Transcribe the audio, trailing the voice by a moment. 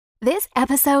This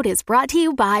episode is brought to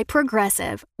you by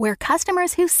Progressive, where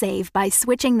customers who save by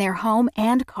switching their home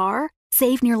and car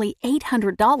save nearly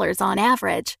 $800 on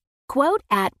average. Quote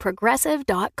at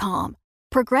Progressive.com.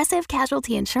 Progressive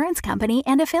Casualty Insurance Company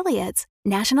and Affiliates.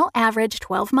 National average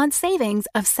 12-month savings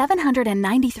of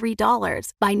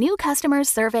 $793 by new customers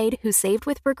surveyed who saved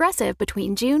with Progressive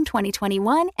between June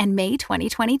 2021 and May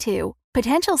 2022.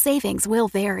 Potential savings will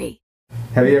vary.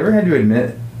 Have you ever had to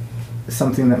admit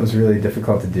something that was really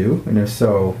difficult to do? And if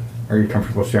so, are you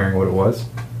comfortable sharing what it was?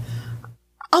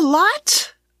 A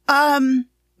lot.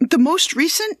 The most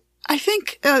recent, I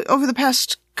think, over the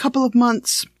past couple of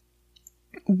months,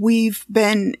 we've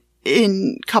been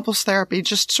in couples therapy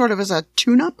just sort of as a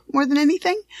tune-up more than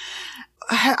anything.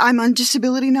 I'm on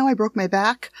disability now. I broke my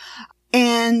back.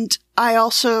 And I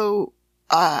also,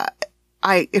 I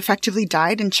effectively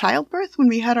died in childbirth when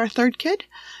we had our third kid.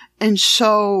 And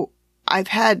so I've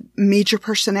had major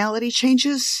personality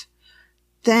changes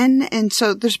then. And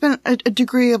so there's been a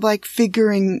degree of like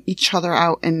figuring each other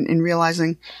out and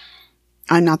realizing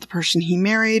I'm not the person he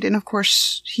married. And of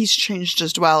course he's changed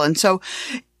as well. And so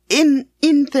in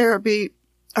therapy,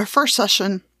 our first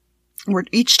session, we're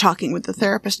each talking with the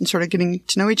therapist and sort of getting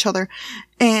to know each other.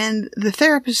 And the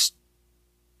therapist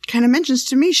kind of mentions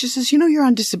to me, she says, you're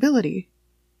on disability.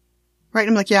 Right?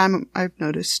 I'm like, yeah, I've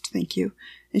noticed. Thank you.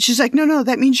 And she's like, no,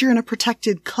 that means you're in a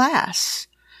protected class.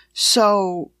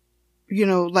 So,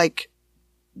 like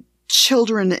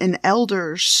children and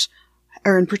elders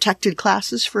are in protected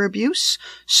classes for abuse.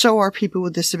 So are people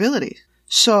with disabilities.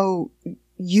 So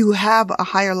you have a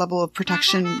higher level of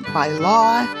protection by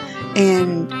law,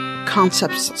 and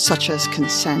concepts such as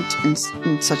consent and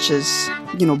such as,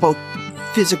 both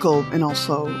physical and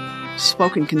also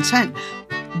spoken consent.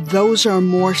 Those are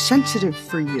more sensitive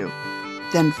for you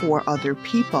than for other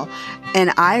people.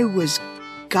 And I was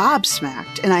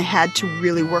gobsmacked, and I had to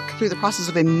really work through the process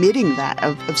of admitting that,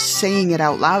 of saying it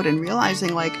out loud and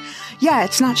realizing like, yeah,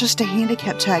 it's not just a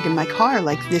handicap tag in my car.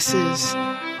 Like, this is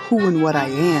who and what I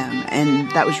am. And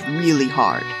that was really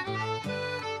hard.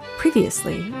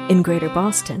 Previously in Greater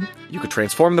Boston. You could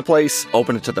transform the place,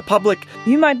 open it to the public.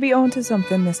 You might be onto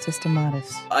something, Mr.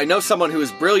 Stamatis. I know someone who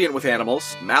is brilliant with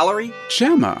animals. Mallory?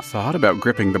 Gemma thought about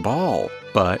gripping the ball,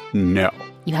 but no.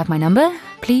 You have my number?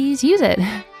 Please use it.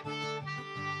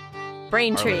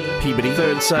 Braintree. Peabody.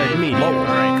 Third Side Media. Lowell.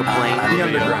 Complaint. The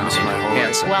Underground.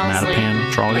 Hanson. Wellesley.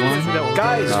 Trolley line?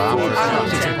 Guys. Lowell.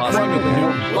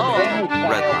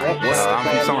 Red Line.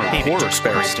 I'm from Horror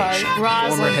Sparrow Station.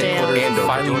 Roslindale.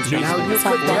 Andover.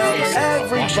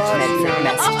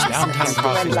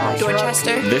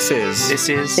 Dorchester. This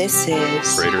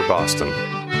is Greater Boston.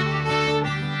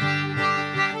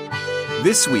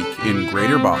 This week in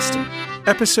Greater Boston,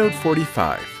 episode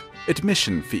 45,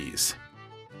 Admission Fees.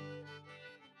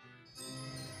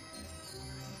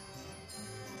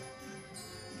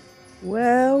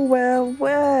 Well.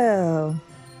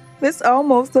 This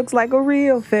almost looks like a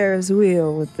real Ferris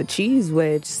wheel with the cheese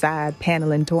wedge side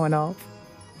paneling torn off.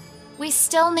 We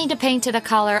still need to paint it a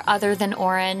color other than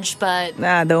orange, but...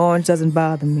 Nah, the orange doesn't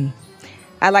bother me.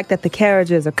 I like that the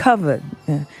carriages are covered.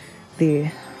 The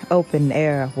open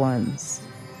air ones.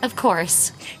 Of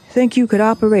course. Think you could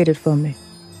operate it for me?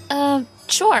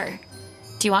 Sure.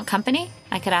 Do you want company?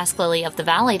 I could ask Lily of the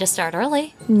Valley to start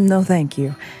early. No, thank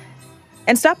you.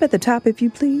 And stop at the top, if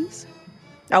you please.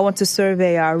 I want to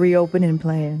survey our reopening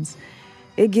plans.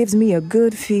 It gives me a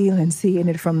good feeling seeing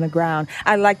it from the ground.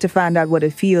 I'd like to find out what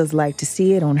it feels like to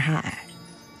see it on high.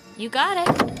 You got it.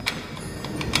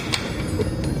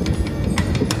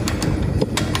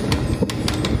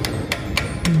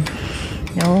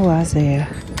 Oh, Isaiah.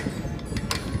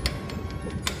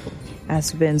 I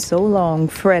spend so long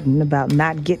fretting about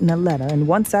not getting a letter, and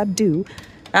once I do,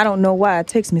 I don't know why it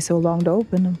takes me so long to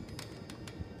open them.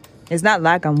 It's not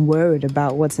like I'm worried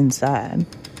about what's inside.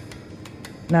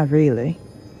 Not really.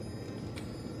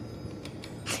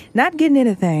 Not getting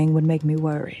anything would make me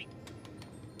worry.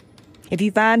 If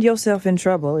you find yourself in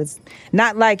trouble, it's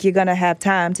not like you're gonna have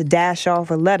time to dash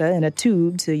off a letter in a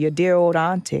tube to your dear old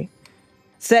auntie,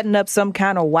 setting up some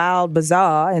kind of wild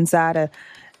bazaar inside a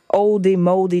oldie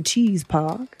moldy cheese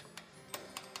park.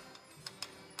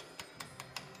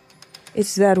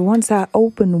 It's that once I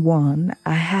open one,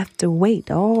 I have to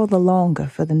wait all the longer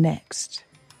for the next.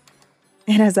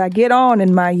 And as I get on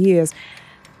in my years,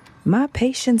 my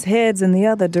patience heads in the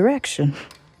other direction.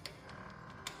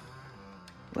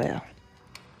 Well,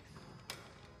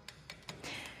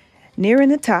 nearing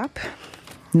the top,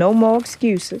 no more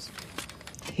excuses.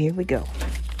 Here we go.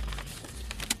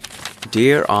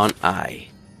 Dear Aunt I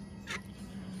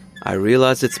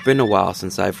realize it's been a while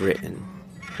since I've written.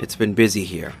 It's been busy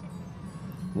here.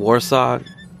 Warsaw,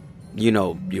 you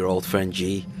know, your old friend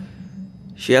G,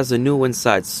 she has a new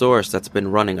inside source that's been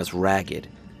running us ragged.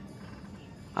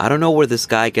 I don't know where this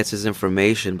guy gets his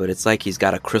information, but it's like he's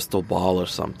got a crystal ball or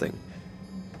something.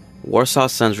 Warsaw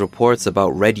sends reports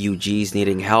about Red UGs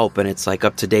needing help, and it's like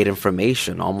up-to-date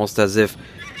information, almost as if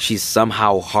she's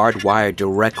somehow hardwired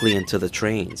directly into the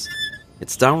trains.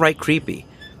 It's downright creepy.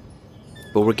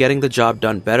 But we're getting the job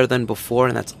done better than before,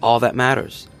 and that's all that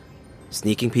matters.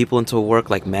 Sneaking people into work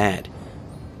like mad.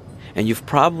 And you've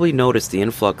probably noticed the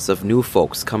influx of new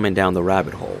folks coming down the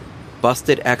rabbit hole.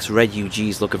 Busted ex-Red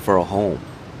UGs looking for a home.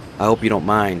 I hope you don't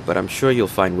mind, but I'm sure you'll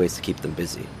find ways to keep them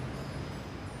busy.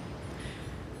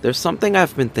 There's something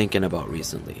I've been thinking about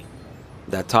recently.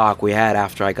 That talk we had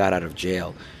after I got out of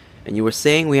jail, and you were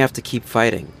saying we have to keep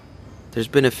fighting. There's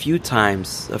been a few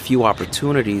times, a few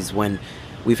opportunities when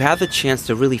we've had the chance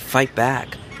to really fight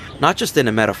back. Not just in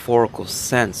a metaphorical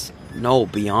sense, no,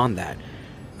 beyond that.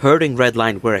 Hurting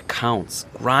Redline where it counts,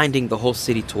 grinding the whole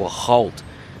city to a halt,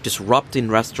 disrupting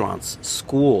restaurants,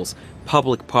 schools,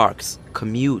 public parks,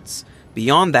 commutes,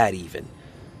 beyond that even.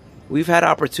 We've had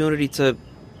opportunity to,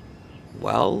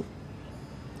 well,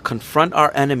 confront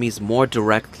our enemies more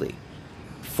directly,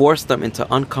 force them into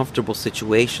uncomfortable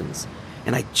situations,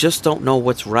 and I just don't know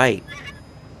what's right.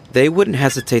 They wouldn't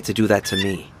hesitate to do that to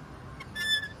me.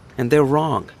 And they're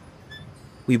wrong.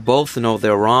 We both know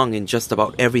they're wrong in just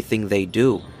about everything they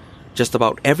do, just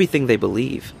about everything they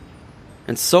believe.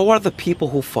 And so are the people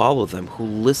who follow them, who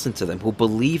listen to them, who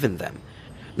believe in them.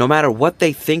 No matter what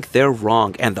they think, they're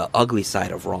wrong, and the ugly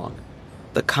side of wrong.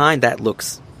 The kind that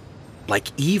looks like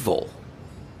evil.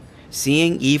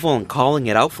 Seeing evil and calling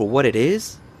it out for what it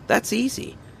is, that's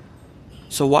easy.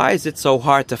 So why is it so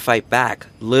hard to fight back,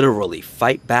 literally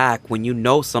fight back, when you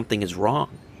know something is wrong?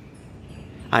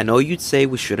 I know you'd say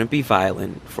we shouldn't be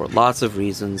violent for lots of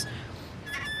reasons.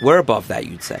 We're above that,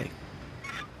 you'd say.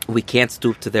 We can't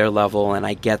stoop to their level, and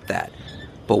I get that.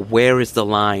 But where is the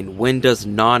line? When does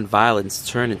non-violence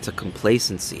turn into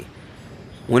complacency?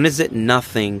 When is it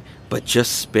nothing but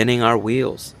just spinning our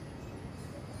wheels?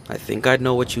 I think I'd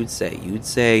know what you'd say. You'd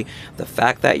say the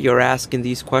fact that you're asking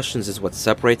these questions is what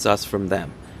separates us from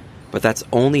them. But that's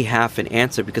only half an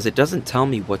answer because it doesn't tell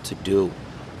me what to do.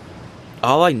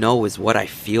 All I know is what I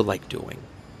feel like doing.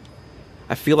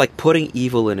 I feel like putting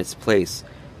evil in its place,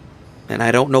 and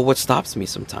I don't know what stops me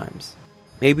sometimes.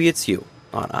 Maybe it's you,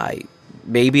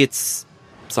 maybe it's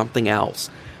something else.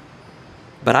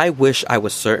 But I wish I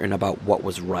was certain about what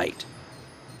was right.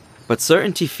 But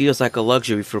certainty feels like a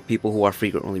luxury for people who are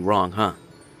frequently wrong, huh?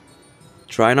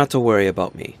 Try not to worry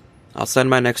about me. I'll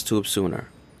send my next tube sooner.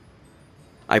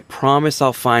 I promise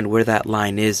I'll find where that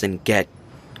line is and get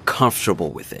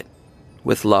comfortable with it.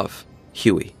 With love,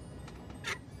 Huey.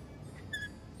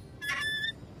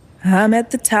 I'm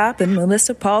at the top and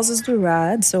Melissa pauses the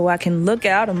ride so I can look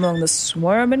out among the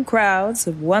swarming crowds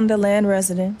of Wonderland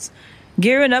residents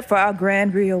gearing up for our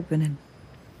grand reopening.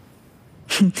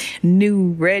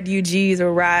 New Red UGs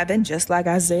arriving just like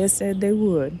Isaiah said they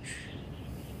would.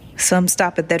 Some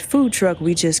stop at that food truck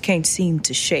we just can't seem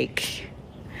to shake.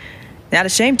 Not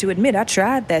ashamed to admit I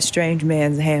tried that strange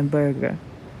man's hamburger.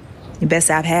 The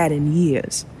best I've had in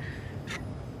years.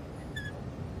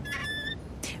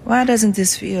 Why doesn't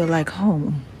this feel like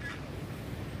home?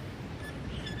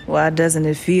 Why doesn't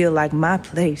it feel like my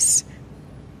place?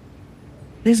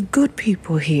 There's good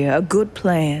people here, a good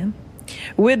plan.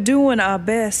 We're doing our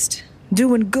best,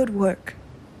 doing good work.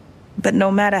 But no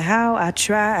matter how I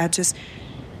try, I just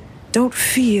don't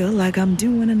feel like I'm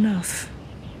doing enough.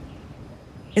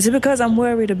 Is it because I'm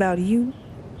worried about you?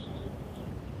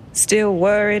 Still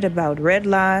worried about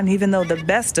Redline, even though the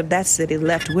best of that city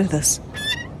left with us?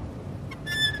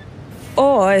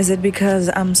 Or is it because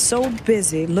I'm so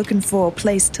busy looking for a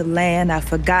place to land I've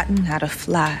forgotten how to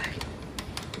fly?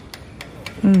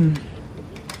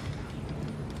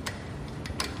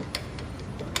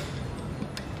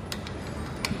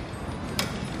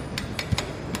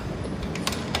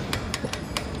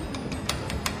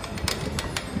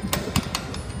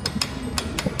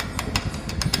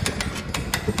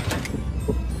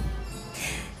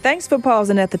 Thanks for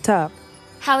pausing at the top.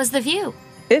 How is the view?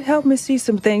 It helped me see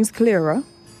some things clearer.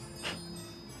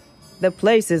 The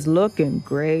place is looking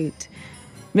great.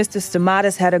 Mr.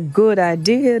 Stamatis had a good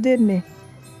idea, didn't he?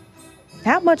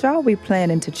 How much are we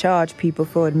planning to charge people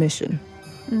for admission?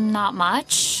 Not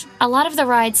much. A lot of the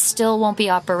rides still won't be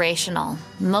operational.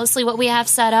 Mostly what we have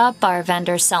set up are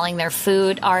vendors selling their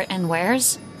food, art, and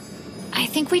wares. I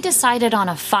think we decided on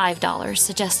a $5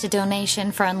 suggested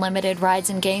donation for unlimited rides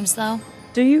and games, though.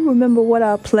 Do you remember what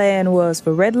our plan was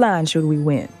for Redline should we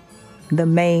win? The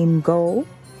main goal?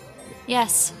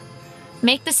 Yes.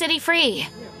 Make the city free.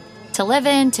 To live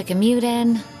in, to commute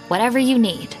in, whatever you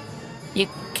need. You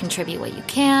contribute what you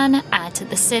can, add to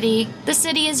the city. The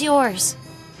city is yours.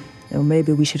 Or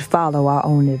maybe we should follow our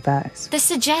own advice. The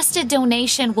suggested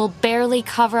donation will barely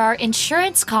cover our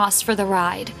insurance costs for the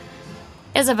ride.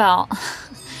 Isabel,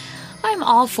 I'm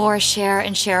all for share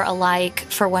and share alike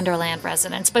for Wonderland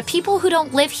residents, but people who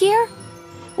don't live here?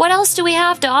 What else do we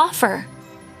have to offer?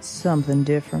 Something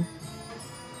different.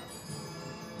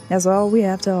 That's all we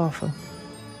have to offer.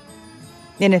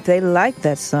 And if they like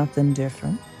that something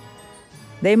different,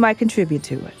 they might contribute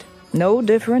to it. No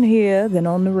different here than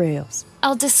on the rails.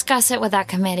 I'll discuss it with that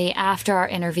committee after our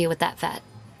interview with that vet.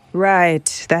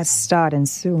 Right, that's starting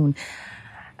soon.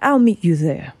 I'll meet you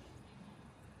there.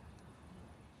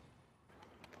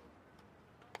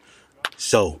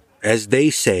 So, as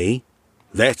they say,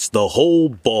 that's the whole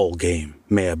ball game,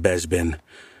 Mayor Besbin.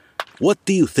 What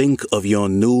do you think of your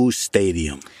new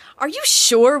stadium? Are you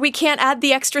sure we can't add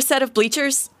the extra set of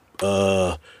bleachers?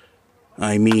 I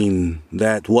mean,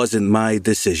 that wasn't my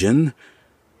decision.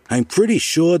 I'm pretty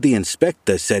sure the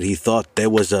inspector said he thought there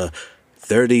was a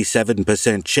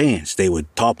 37% chance they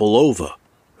would topple over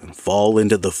and fall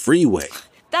into the freeway.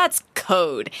 That's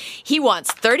code. He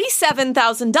wants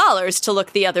 $37,000 to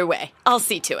look the other way. I'll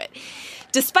see to it.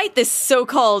 Despite this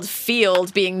so-called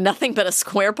field being nothing but a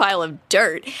square pile of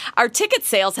dirt, our ticket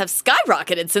sales have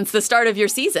skyrocketed since the start of your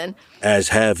season. As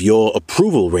have your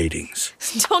approval ratings.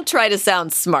 Don't try to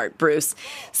sound smart, Bruce.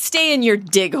 Stay in your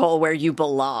dig hole where you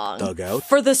belong. Dugout?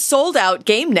 For the sold-out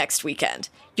game next weekend.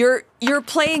 You're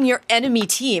playing your enemy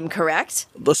team, correct?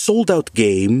 The sold-out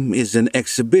game is an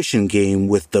exhibition game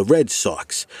with the Red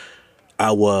Sox.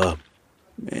 Our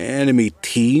enemy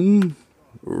team,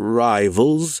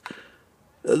 rivals,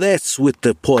 that's with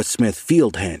the Portsmouth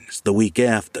Field Hens the week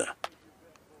after.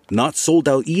 Not sold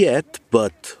out yet,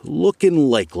 but looking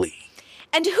likely.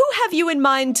 And who have you in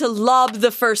mind to lob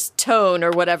the first tone or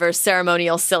whatever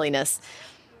ceremonial silliness?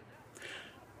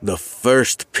 The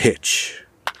first pitch.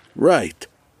 Right.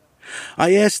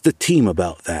 I asked the team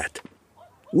about that.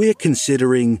 We're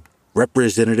considering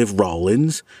Representative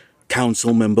Rollins,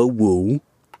 Councilmember Wu,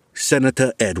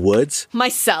 Senator Edwards.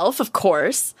 Myself, of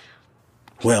course.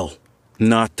 Well,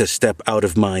 not to step out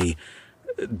of my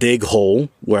dig hole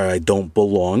where I don't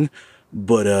belong,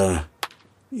 but,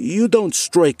 you don't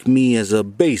strike me as a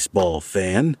baseball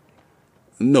fan.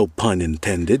 No pun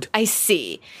intended. I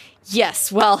see.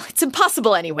 Yes, well, it's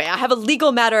impossible anyway. I have a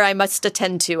legal matter I must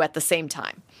attend to at the same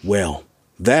time. Well,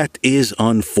 that is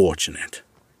unfortunate.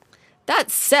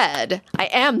 That said, I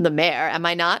am the mayor, am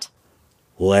I not?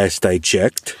 Last I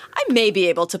checked. I may be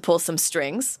able to pull some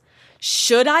strings.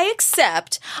 Should I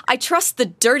accept, I trust the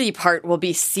dirty part will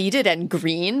be seeded and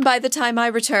green by the time I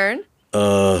return.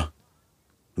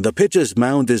 The pitcher's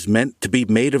mound is meant to be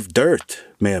made of dirt,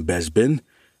 Mayor Besbin.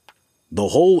 The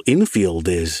whole infield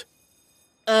is.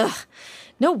 Ugh,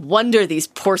 no wonder these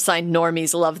porcine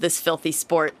normies love this filthy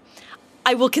sport.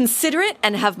 I will consider it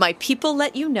and have my people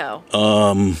let you know.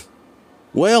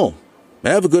 Well,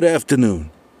 have a good afternoon,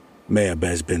 Mayor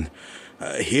Besbin.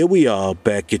 Here we are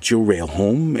back at your rail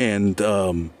home, and,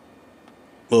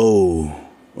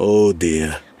 oh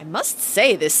dear. I must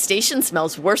say, this station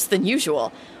smells worse than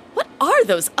usual. What are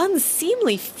those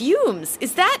unseemly fumes?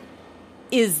 Is that...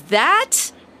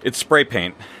 It's spray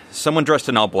paint. Someone dressed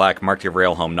in all black marked your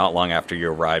rail home not long after you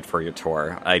arrived for your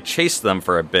tour. I chased them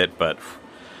for a bit, but...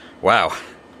 wow,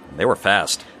 they were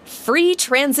fast. Free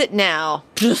transit now.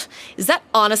 Pfft, is that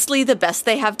honestly the best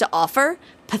they have to offer?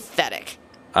 Pathetic.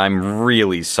 I'm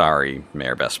really sorry,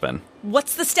 Mayor Bespin.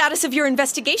 What's the status of your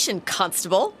investigation,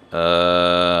 Constable?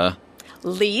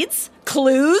 Leads?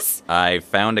 Clues? I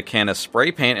found a can of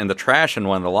spray paint in the trash in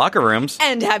one of the locker rooms.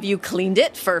 And have you cleaned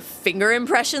it for finger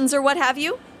impressions or what have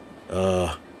you?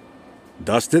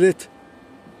 Dusted it?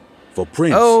 For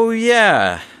prints? Oh,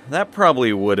 yeah. That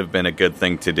probably would have been a good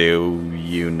thing to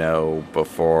do,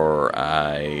 before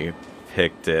I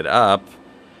picked it up.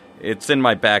 It's in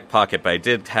my back pocket, but I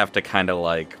did have to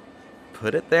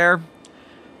put it there.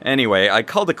 Anyway, I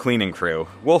called a cleaning crew.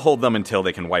 We'll hold them until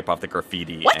they can wipe off the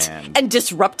graffiti. What? And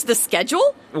disrupt the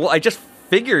schedule? Well, I just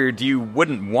figured you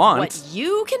wouldn't want... What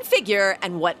you can figure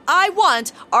and what I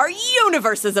want are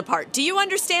universes apart. Do you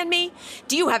understand me?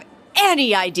 Do you have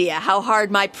any idea how hard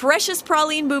my precious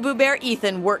praline boo-boo bear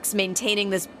Ethan works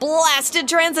maintaining this blasted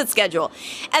transit schedule?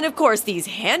 And of course, these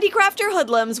handicrafter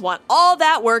hoodlums want all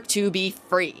that work to be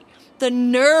free. The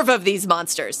nerve of these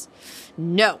monsters.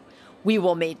 No, we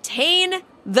will maintain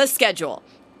the schedule.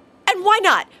 And why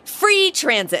not? Free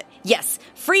transit. Yes,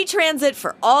 Free transit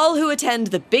for all who attend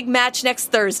the big match next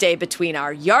Thursday between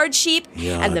our Yard Sheep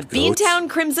and the Beantown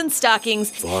Crimson Stockings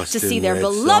to see their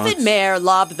beloved mayor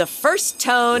lob the first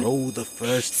tone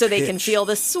so they can feel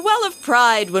the swell of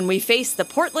pride when we face the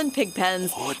Portland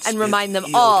Pigpens and remind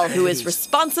them all who is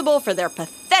responsible for their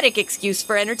pathetic excuse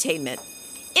for entertainment.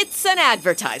 It's an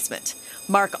advertisement.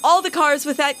 Mark all the cars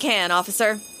with that can,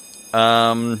 officer.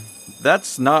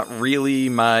 That's not really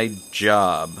my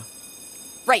job.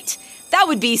 Right. That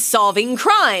would be solving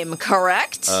crime,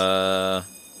 correct?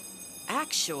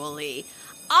 Actually,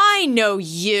 I know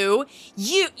you.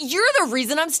 You're the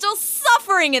reason I'm still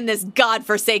suffering in this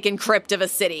godforsaken crypt of a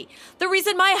city. The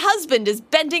reason my husband is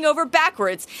bending over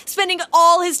backwards, spending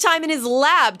all his time in his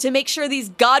lab to make sure these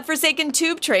godforsaken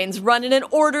tube trains run in an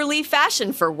orderly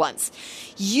fashion for once.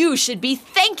 You should be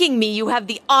thanking me you have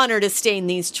the honor to stay in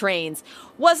these trains.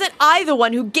 Wasn't I the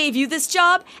one who gave you this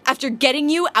job after getting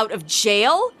you out of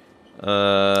jail?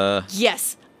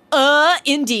 Yes.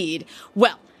 Indeed.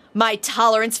 Well, my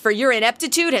tolerance for your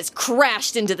ineptitude has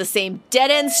crashed into the same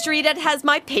dead-end street it has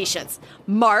my patience.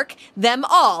 Mark them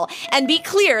all, and be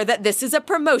clear that this is a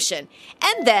promotion.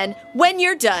 And then, when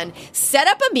you're done, set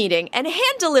up a meeting and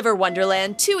hand-deliver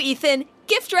Wonderland to Ethan,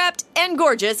 gift-wrapped and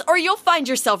gorgeous, or you'll find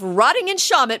yourself rotting in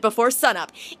Shawmut before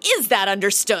sunup. Is that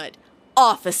understood,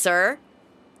 officer?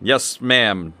 Yes,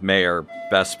 ma'am, Mayor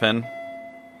Bespin.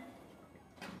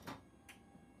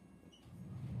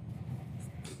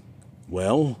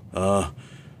 Well,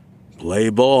 play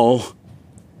ball.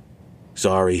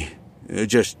 Sorry,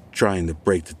 just trying to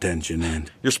break the tension,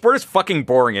 and... Your sport is fucking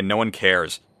boring and no one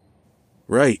cares.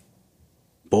 Right.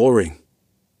 Boring.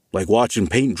 Like watching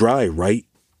paint dry, right?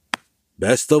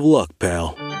 Best of luck,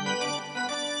 pal.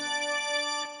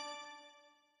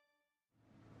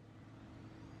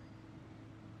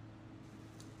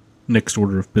 Next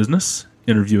order of business,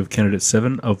 interview of Candidate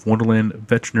 7 of Wonderland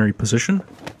veterinary position.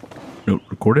 Note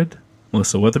recorded.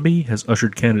 Melissa Weatherby has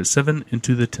ushered Candidate 7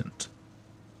 into the tent.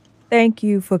 Thank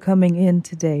you for coming in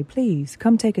today. Please,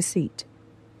 come take a seat.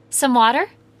 Some water?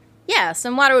 Yeah,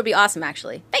 some water would be awesome,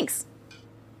 actually. Thanks.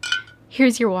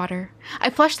 Here's your water. I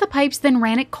flushed the pipes, then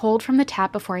ran it cold from the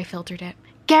tap before I filtered it.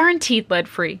 Guaranteed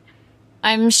lead-free.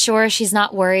 I'm sure she's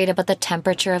not worried about the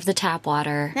temperature of the tap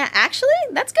water. Yeah, actually,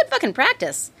 that's good fucking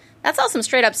practice. That's all some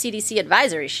straight-up CDC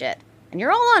advisory shit. And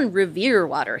you're all on Revere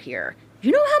water here.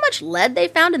 You know how much lead they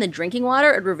found in the drinking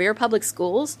water at Revere Public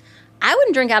Schools? I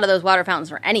wouldn't drink out of those water fountains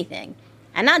for anything.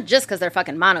 And not just because they're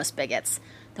fucking monospigots.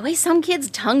 The way some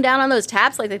kids tongue down on those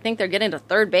taps like they think they're getting to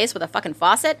third base with a fucking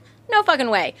faucet? No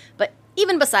fucking way. But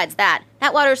even besides that,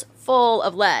 that water's full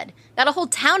of lead. Got a whole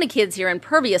town of kids here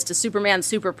impervious to Superman's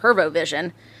super pervo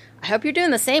vision. I hope you're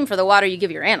doing the same for the water you give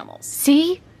your animals.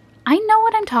 See? I know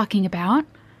what I'm talking about.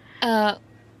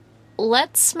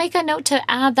 Let's make a note to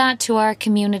add that to our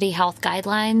community health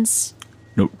guidelines.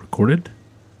 Note recorded.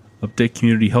 Update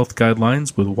community health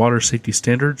guidelines with water safety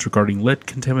standards regarding lead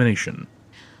contamination.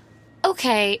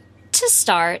 Okay, to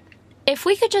start, if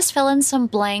we could just fill in some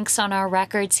blanks on our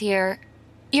records here.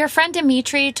 Your friend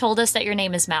Dimitri told us that your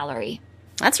name is Mallory.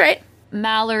 That's right.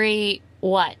 Mallory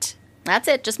what? That's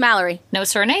it, just Mallory. No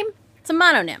surname? It's a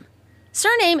mononym.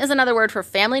 Surname is another word for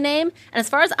family name, and as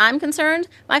far as I'm concerned,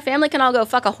 my family can all go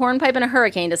fuck a hornpipe in a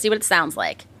hurricane to see what it sounds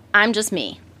like. I'm just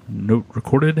me. Note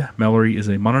recorded. Mallory is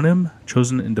a mononym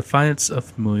chosen in defiance of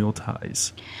familial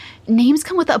ties. Names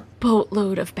come with a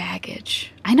boatload of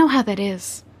baggage. I know how that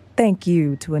is. Thank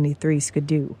you, 23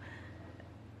 Skidoo.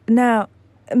 Now,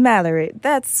 Mallory,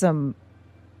 that's some,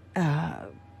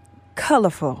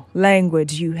 colorful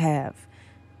language you have.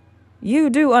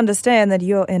 You do understand that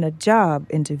you're in a job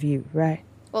interview, right?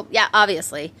 Well, yeah,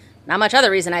 obviously. Not much other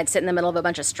reason I'd sit in the middle of a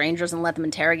bunch of strangers and let them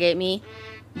interrogate me.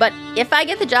 But if I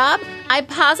get the job, I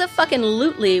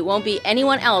posi-fucking-lutely won't be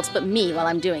anyone else but me while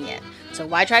I'm doing it. So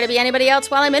why try to be anybody else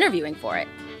while I'm interviewing for it?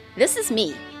 This is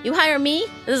me. You hire me,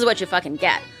 this is what you fucking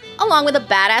get. Along with a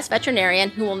badass veterinarian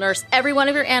who will nurse every one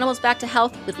of your animals back to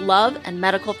health with love and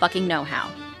medical fucking know-how.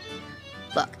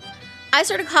 Look, I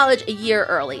started college a year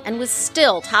early and was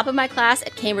still top of my class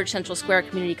at Cambridge Central Square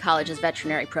Community College's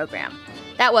veterinary program.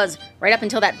 That was right up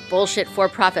until that bullshit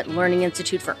for-profit Learning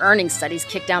Institute for Earning Studies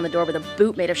kicked down the door with a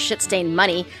boot made of shit-stained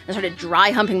money and started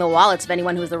dry-humping the wallets of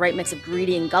anyone who was the right mix of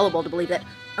greedy and gullible to believe that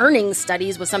earning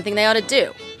studies was something they ought to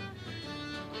do.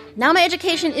 Now my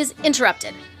education is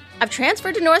interrupted. I've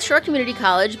transferred to North Shore Community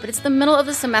College, but it's the middle of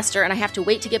the semester and I have to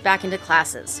wait to get back into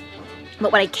classes.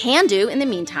 But what I can do in the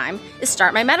meantime is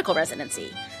start my medical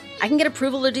residency. I can get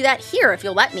approval to do that here if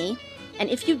you'll let me. And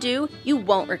if you do, you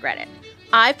won't regret it.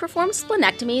 I've performed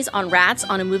splenectomies on rats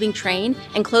on a moving train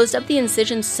and closed up the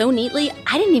incisions so neatly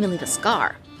I didn't even leave a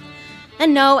scar.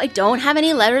 And no, I don't have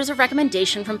any letters of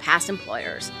recommendation from past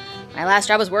employers. My last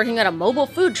job was working at a mobile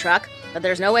food truck, but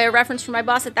there's no way a reference from my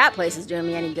boss at that place is doing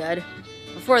me any good.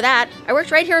 Before that, I worked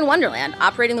right here in Wonderland,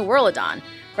 operating the Whirlodon,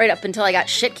 right up until I got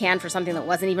shit-canned for something that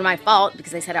wasn't even my fault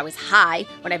because they said I was high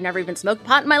when I've never even smoked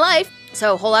pot in my life,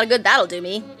 so a whole lot of good that'll do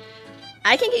me.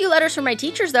 I can get you letters from my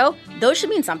teachers, though. Those should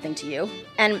mean something to you.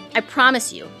 And I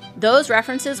promise you, those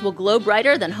references will glow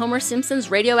brighter than Homer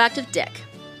Simpson's radioactive dick.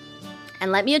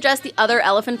 And let me address the other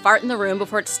elephant fart in the room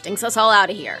before it stinks us all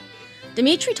out of here.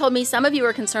 Dimitri told me some of you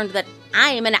are concerned that I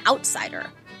am an outsider.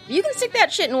 You can stick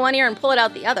that shit in one ear and pull it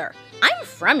out the other. I'm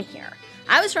from here.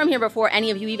 I was from here before any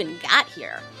of you even got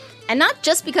here. And not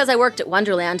just because I worked at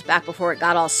Wonderland back before it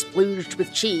got all splooged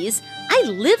with cheese. I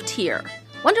lived here.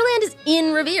 Wonderland is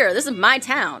in Revere. This is my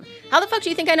town. How the fuck do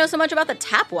you think I know so much about the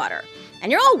tap water?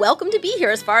 And you're all welcome to be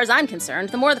here as far as I'm concerned.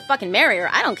 The more the fucking merrier.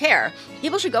 I don't care.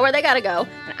 People should go where they gotta go,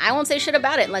 and I won't say shit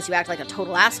about it unless you act like a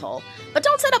total asshole. But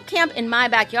don't set up camp in my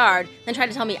backyard, then try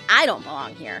to tell me I don't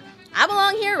belong here. I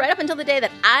belong here right up until the day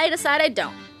that I decide I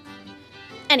don't.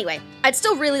 Anyway, I'd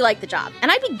still really like the job,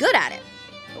 and I'd be good at it.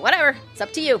 But whatever, it's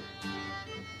up to you.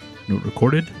 Note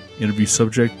recorded. Interview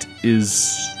subject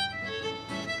is...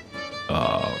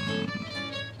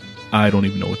 I don't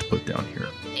even know what to put down here.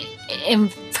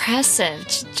 Impressive.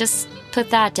 Just put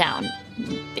that down.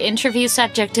 The interview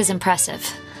subject is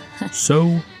impressive.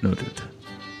 So noted.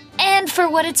 And for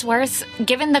what it's worth,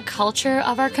 given the culture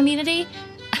of our community,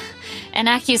 an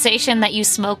accusation that you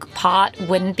smoke pot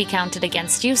wouldn't be counted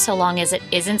against you so long as it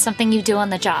isn't something you do on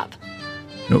the job.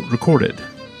 Note recorded.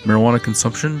 Marijuana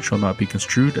consumption shall not be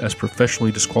construed as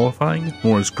professionally disqualifying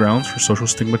nor as grounds for social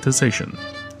stigmatization.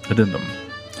 Addendum.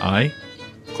 I,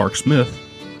 Clark Smith,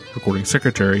 recording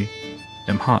secretary,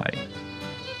 am high.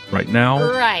 Right now...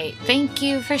 Right. Thank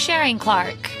you for sharing,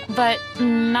 Clark. But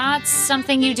not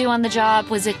something you do on the job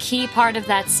was a key part of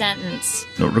that sentence.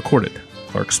 Note recorded.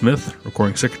 Clark Smith,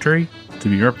 recording secretary, to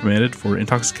be reprimanded for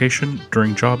intoxication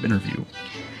during job interview.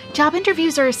 Job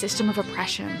interviews are a system of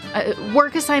oppression.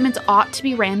 Work assignments ought to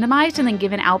be randomized and then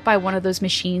given out by one of those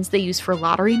machines they use for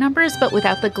lottery numbers, but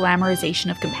without the glamorization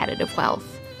of competitive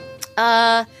wealth.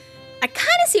 I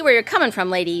kind of see where you're coming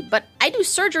from, lady, but I do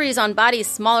surgeries on bodies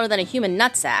smaller than a human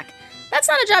nutsack. That's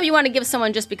not a job you want to give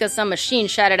someone just because some machine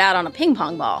shat it out on a ping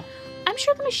pong ball. I'm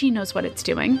sure the machine knows what it's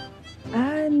doing.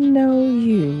 I know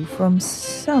you from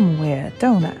somewhere,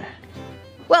 don't I?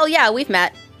 Well, yeah, we've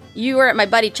met. You were at my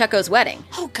buddy Chucko's wedding.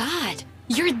 Oh, God.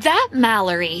 You're that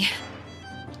Mallory.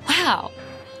 Wow.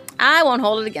 I won't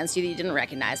hold it against you that you didn't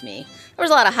recognize me. There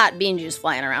was a lot of hot bean juice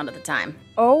flying around at the time.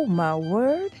 Oh, my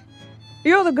word.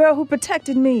 You're the girl who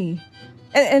protected me.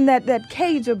 And that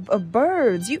cage of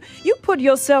birds. You put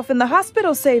yourself in the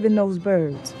hospital saving those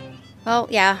birds. Well,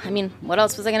 yeah, I mean, what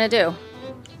else was I going to do?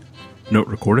 Note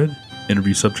recorded.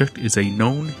 Interview subject is a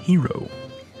known hero.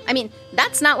 I mean,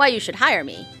 that's not why you should hire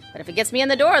me. But if it gets me in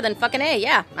the door, then fucking A,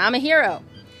 yeah, I'm a hero.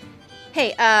 Hey,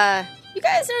 you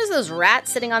guys notice those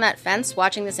rats sitting on that fence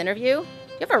watching this interview?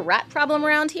 Do you have a rat problem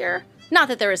around here? Not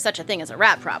that there is such a thing as a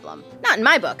rat problem. Not in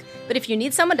my book. But if you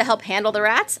need someone to help handle the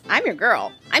rats, I'm your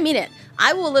girl. I mean it.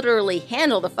 I will literally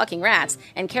handle the fucking rats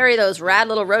and carry those rad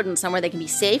little rodents somewhere they can be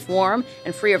safe, warm,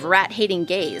 and free of rat-hating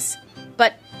gaze.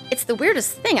 But it's the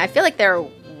weirdest thing. I feel like they're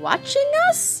watching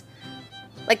us?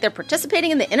 Like they're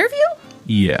participating in the interview?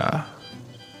 Yeah.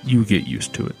 You get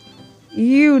used to it.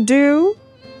 You do?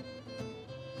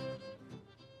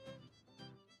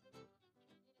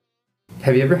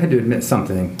 Have you ever had to admit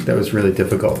something that was really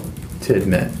difficult to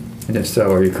admit? And if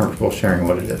so, are you comfortable sharing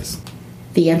what it is?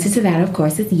 The answer to that, of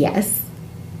course, is yes.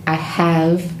 I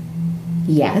have,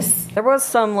 yes. There was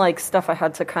some, stuff I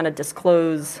had to kind of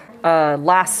disclose.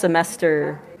 Last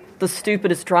semester, the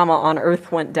stupidest drama on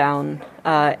Earth went down,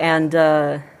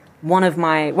 and one of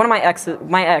my ex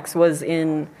was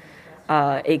in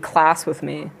a class with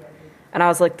me, and I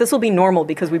was like, this will be normal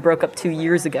because we broke up 2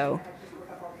 years ago.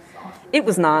 It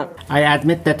was not. I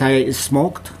admit that I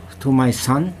smoked to my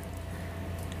son.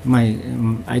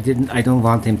 I don't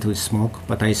want him to smoke,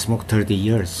 but I smoked 30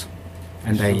 years.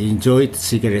 And I enjoyed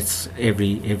cigarettes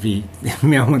every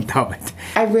moment of it.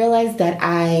 I realized that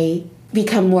I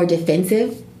become more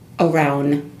defensive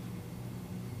around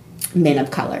men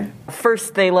of color.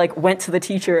 First, they went to the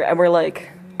teacher and were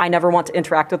like, I never want to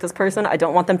interact with this person. I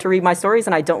don't want them to read my stories,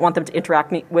 and I don't want them to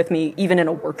interact with me even in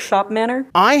a workshop manner.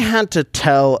 I had to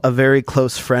tell a very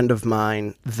close friend of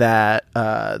mine that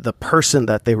the person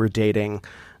that they were dating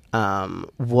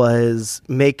was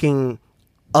making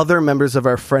other members of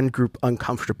our friend group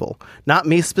uncomfortable. Not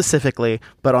me specifically,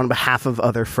 but on behalf of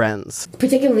other friends.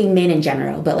 Particularly men in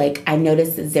general, but I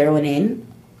noticed zeroing in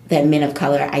that men of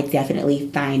color, I definitely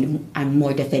find I'm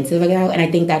more defensive about. And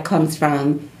I think that comes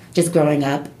from just growing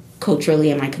up culturally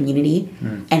in my community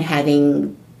and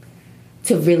having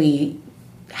to really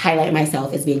highlight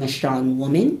myself as being a strong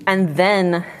woman. And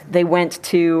then they went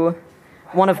to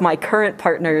one of my current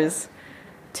partners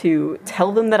to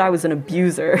tell them that I was an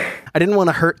abuser. I didn't want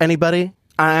to hurt anybody.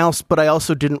 But I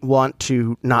also didn't want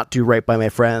to not do right by my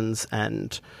friends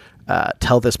and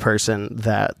tell this person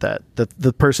that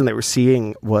the person they were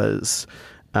seeing was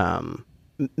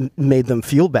made them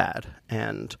feel bad.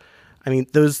 And I mean,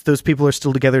 those people are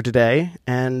still together today,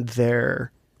 and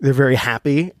they're very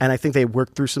happy. And I think they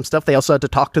worked through some stuff. They also had to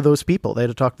talk to those people. They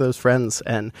had to talk to those friends,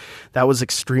 and that was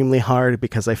extremely hard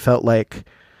because I felt like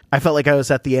I was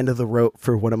at the end of the rope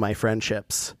for one of my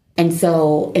friendships. And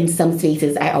so in some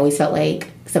spaces, I always felt like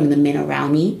some of the men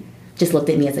around me just looked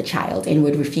at me as a child and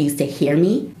would refuse to hear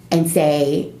me and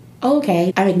say, oh,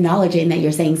 okay, I'm acknowledging that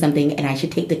you're saying something and I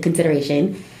should take the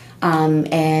consideration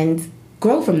and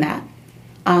grow from that.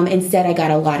 Instead, I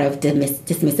got a lot of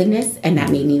dismissiveness, and that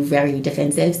made me very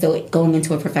defensive. So going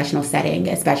into a professional setting,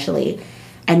 especially,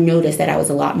 I noticed that I was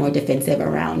a lot more defensive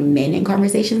around men in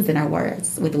conversations than I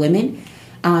was with women.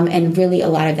 And really a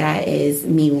lot of that is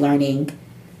me learning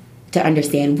to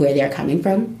understand where they're coming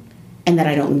from and that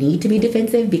I don't need to be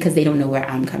defensive because they don't know where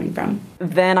I'm coming from.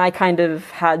 Then I kind of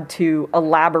had to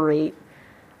elaborate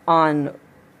on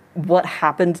what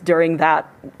happened during that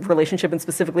relationship and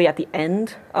specifically at the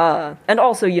end. And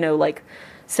also, like,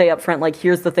 say up front, like,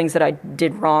 here's the things that I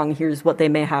did wrong. Here's what they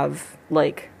may have,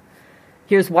 like,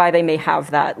 here's why they may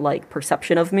have that, like,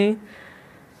 perception of me.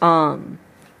 And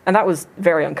that was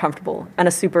very uncomfortable and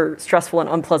a super stressful and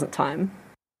unpleasant time.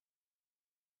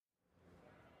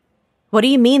 What do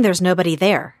you mean there's nobody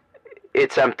there?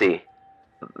 It's empty.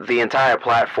 The entire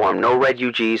platform. No red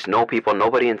UGs, no people,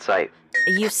 nobody in sight.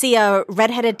 You see a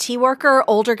red-headed tea worker,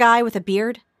 older guy with a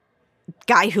beard?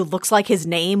 Guy who looks like his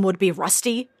name would be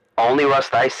Rusty? Only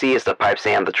rust I see is the pipes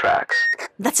and the tracks.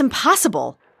 That's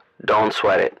impossible. Don't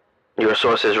sweat it. Your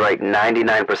source is right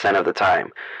 99% of the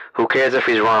time. Who cares if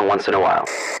he's wrong once in a while?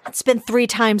 It's been 3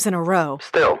 times in a row.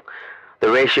 Still, the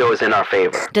ratio is in our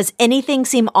favor. Does anything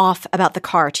seem off about the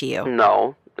car to you?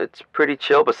 No, it's pretty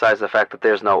chill besides the fact that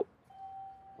there's no...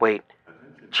 Wait.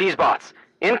 Cheesebots!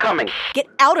 Incoming! Get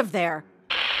out of there!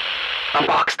 I'm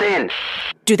boxed in.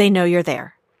 Do they know you're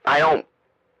there? I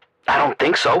don't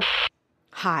think so.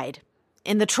 Hide.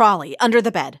 In the trolley, under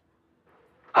the bed.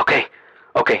 Okay,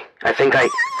 I think I...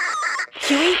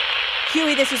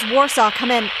 Huey, this is Warsaw,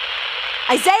 come in.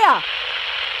 Isaiah!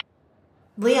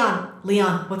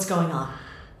 Leon, what's going on?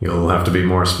 You'll have to be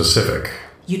more specific.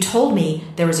 You told me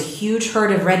there was a huge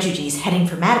herd of refugees heading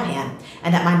for Mattapan,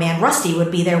 and that my man Rusty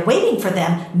would be there waiting for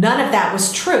them. None of that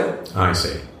was true. I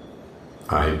see.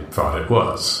 I thought it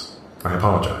was. I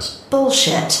apologize.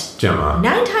 Bullshit. Gemma.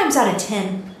 9 times out of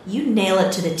 10, you nail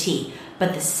it to the T.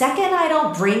 But the second I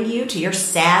don't bring you to your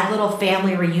sad little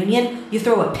family reunion, you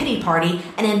throw a pity party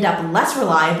and end up less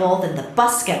reliable than the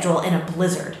bus schedule in a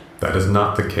blizzard. That is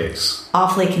not the case.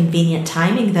 Awfully convenient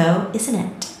timing, though, isn't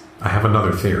it? I have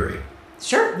another theory.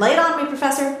 Sure, lay it on me,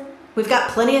 Professor. We've got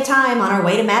plenty of time on our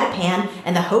way to Mattapan,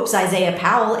 and the hopes Isaiah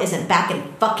Powell isn't back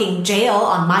in fucking jail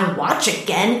on my watch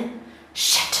again.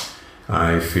 Shit.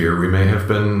 I fear we may have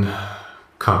been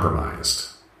compromised.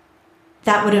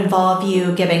 That would involve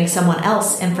you giving someone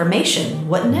else information,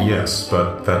 wouldn't it? Yes,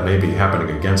 but that may be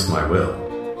happening against my will.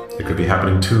 It could be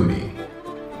happening to me,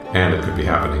 and it could be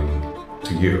happening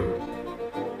to you.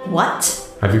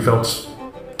 What? Have you felt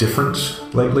different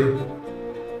lately?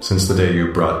 Since the day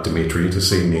you brought Dimitri to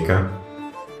see Nika?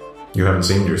 You haven't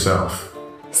seemed yourself.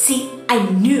 See, I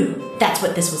knew that's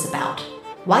what this was about.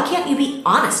 Why can't you be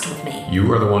honest with me?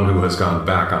 You are the one who has gone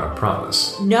back on a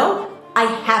promise. No, I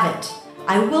haven't.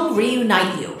 I will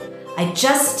reunite you. I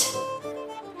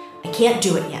can't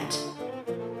do it yet.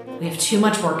 We have too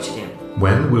much work to do.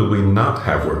 When will we not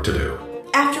have work to do?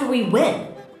 After we win.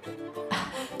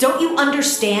 Don't you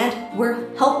understand?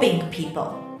 We're helping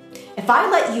people. If I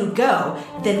let you go,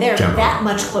 then they're Gemma, that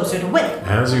much closer to winning.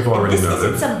 As you've already this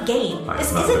noted, isn't some game. I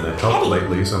This have not isn't been a help petty.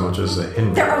 lately so much as a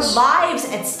hindrance. There are lives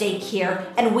at stake here,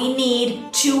 and we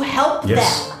need to help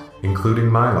Yes, them. including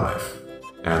my life,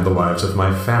 and the lives of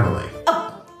my family.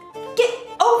 Get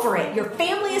over it. Your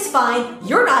family is fine.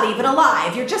 You're not even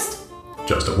alive. You're just...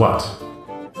 Just a what?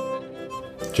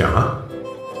 Gemma?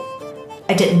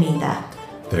 I didn't mean that.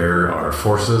 There are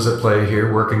forces at play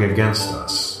here working against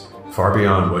us, far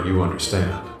beyond what you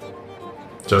understand.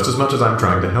 Just as much as I'm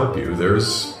trying to help you,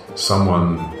 there's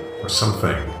someone or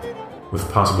something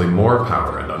with possibly more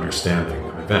power and understanding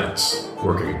of events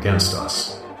working against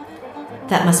us.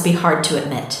 That must be hard to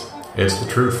admit. It's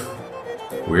the truth.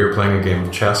 We're playing a game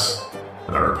of chess,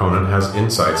 and our opponent has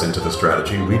insights into the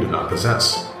strategy we do not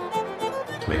possess.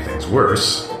 To make things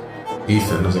worse,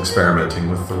 Ethan is experimenting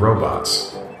with the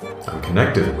robots. I'm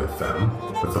connected with them,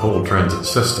 with the whole transit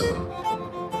system.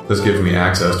 This gives me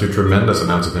access to tremendous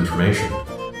amounts of information,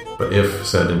 but if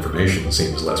said information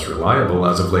seems less reliable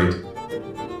as of late,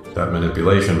 that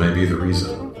manipulation may be the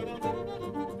reason.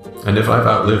 And if I've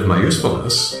outlived my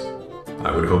usefulness,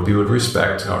 I would hope you would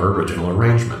respect our original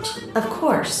arrangement. Of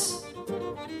course.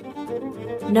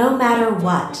 No matter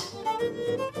what,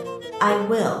 I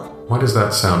will. Why does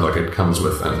that sound like it comes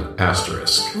with an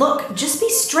asterisk? Look, just be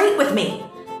straight with me.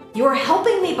 You were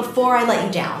helping me before I let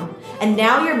you down, and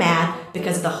now you're mad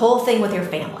because of the whole thing with your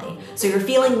family. So you're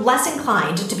feeling less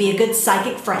inclined to be a good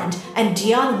psychic friend and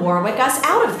Dionne Warwick us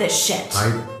out of this shit.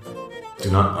 I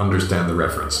do not understand the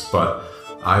reference, but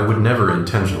I would never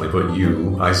intentionally put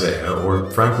you, Isaiah, or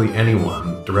frankly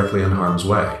anyone directly in harm's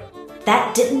way.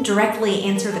 That didn't directly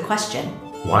answer the question.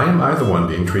 Why am I the one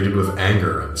being treated with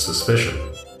anger and suspicion,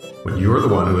 when you're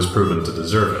the one who has proven to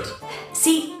deserve it?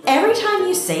 See, every time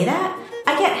you say that,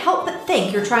 I can't help but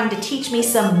think you're trying to teach me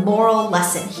some moral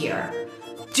lesson here.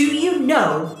 Do you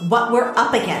know what we're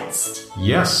up against?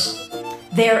 Yes.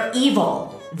 They're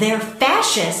evil, they're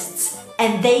fascists,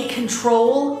 and they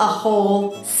control a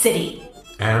whole city.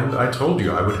 And I told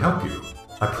you I would help you.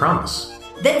 I promise.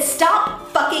 Then stop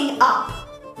fucking up!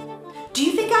 Do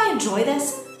you think I enjoy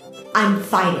this? I'm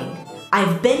fighting.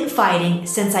 I've been fighting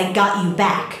since I got you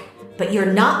back, but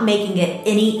you're not making it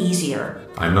any easier.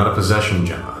 I'm not a possession,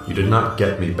 Gemma. You did not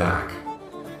get me back.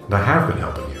 And I have been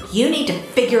helping you. You need to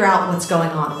figure out what's going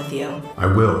on with you. I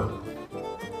will.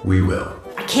 We will.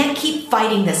 I can't keep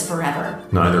fighting this forever.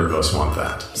 Neither of us want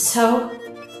that. So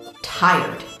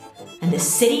tired. And the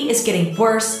city is getting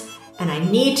worse, and I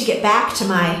need to get back to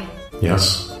my...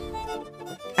 Yes.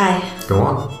 Go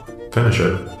on. Finish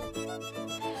it.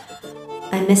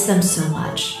 I miss them so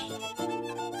much.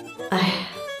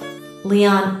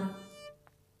 Leon...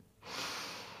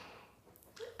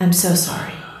 I'm so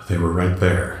sorry. They were right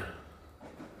there.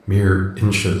 Mere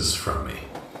inches from me.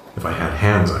 If I had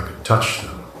hands, I could touch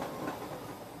them.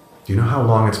 Do you know how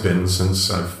long it's been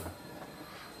since I've...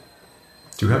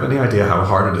 Do you have any idea how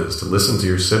hard it is to listen to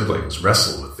your siblings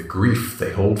wrestle with the grief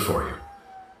they hold for you?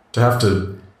 To have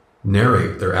to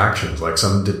narrate their actions like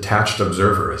some detached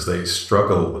observer as they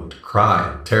struggle and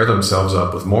cry and tear themselves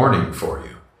up with mourning for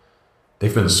you.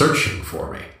 They've been searching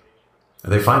for me.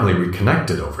 And they finally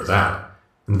reconnected over that.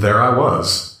 And there I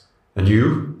was. And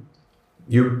you...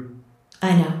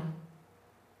 I know.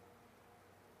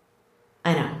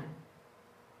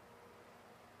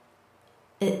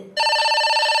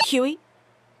 Huey,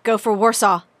 go for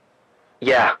Warsaw.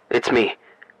 Yeah, it's me.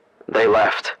 They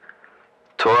left.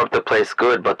 Tore up the place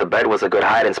good, but the bed was a good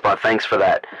hiding spot, thanks for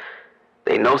that.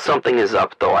 They know something is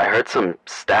up, though. I heard some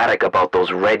static about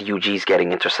those red UGs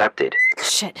getting intercepted.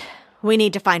 Shit, we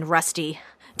need to find Rusty.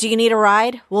 Do you need a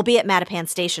ride? We'll be at Mattapan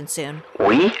Station soon.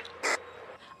 We?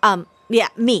 Yeah,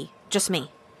 me. Just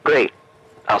me. Great.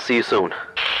 I'll see you soon.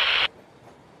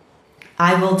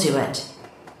 I will do it.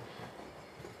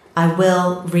 I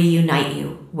will reunite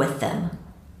you with them.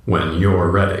 When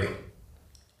you're ready.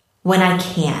 When I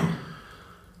can.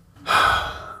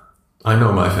 I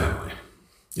know my family.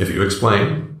 If you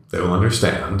explain, they will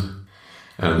understand.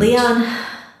 And Leon,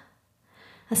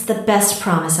 that's the best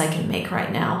promise I can make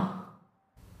right now.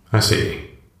 I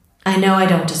see. I know I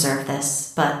don't deserve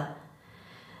this, but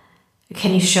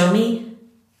can you show me?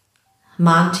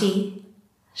 Monty?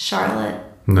 Charlotte?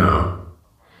 No.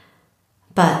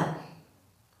 But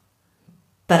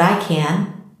I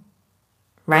can.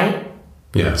 Right?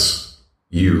 Yes,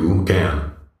 you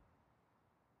can.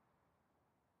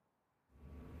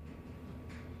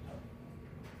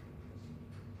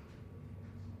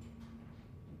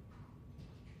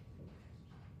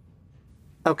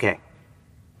 Okay.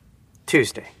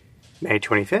 Tuesday, May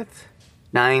 25th,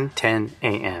 9:10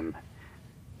 a.m.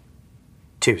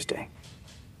 Tuesday.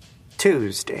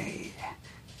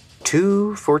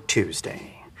 2 for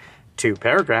Tuesday. 2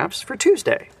 paragraphs for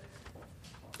Tuesday.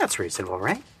 That's reasonable,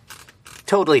 right?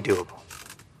 Totally doable.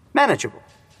 Manageable.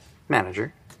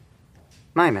 Manager.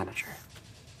 My manager.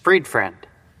 Freed friend.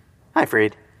 Hi,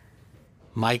 Freed.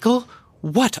 Michael,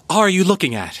 what are you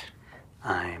looking at?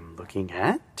 I'm looking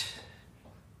at...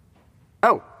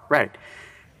 Oh, right.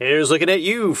 Here's looking at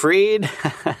you, Freed.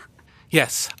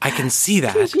 Yes, I can see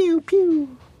that. Pew, pew,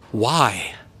 pew.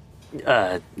 Why?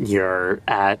 You're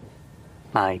at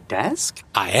my desk?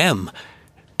 I am.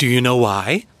 Do you know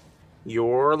why?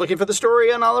 You're looking for the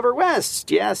story on Oliver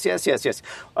West. Yes.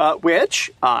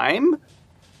 Which I'm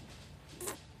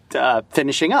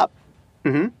finishing up.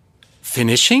 Mm-hmm.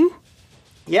 Finishing?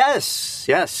 Yes,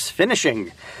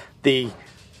 finishing the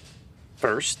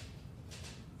first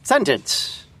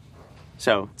sentence.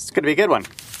 So it's going to be a good one.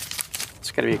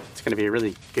 It's going to be a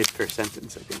really good first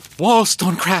sentence, I think.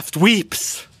 Wollstonecraft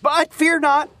weeps. But fear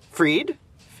not, Freed.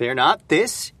 Fear not.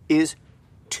 This is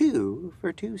 2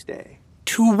 for Tuesday.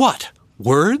 2 what?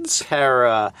 Words?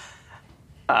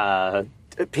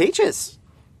 Pages.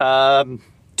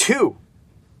 2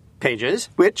 pages,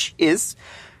 which is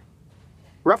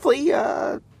roughly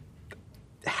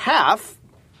half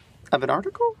of an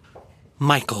article.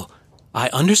 Michael, I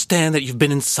understand that you've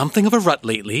been in something of a rut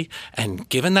lately, and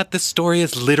given that this story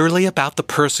is literally about the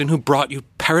person who brought you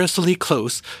perilously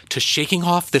close to shaking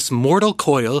off this mortal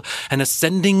coil and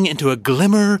ascending into a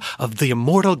glimmer of the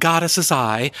immortal goddess's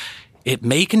eye, it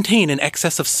may contain an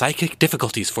excess of psychic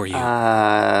difficulties for you.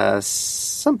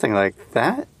 Something like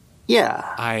that?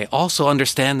 Yeah. I also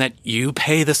understand that you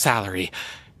pay the salary,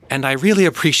 and I really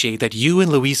appreciate that you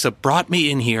and Louisa brought me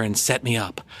in here and set me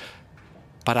up.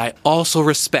 But I also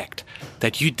respect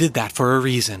that you did that for a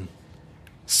reason.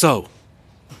 So,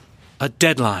 a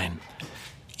deadline.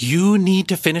 You need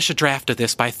to finish a draft of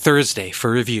this by Thursday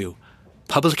for review.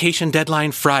 Publication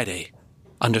deadline Friday.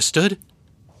 Understood?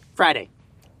 Friday.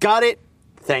 Got it.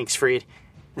 Thanks, Freed.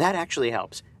 That actually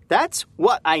helps. That's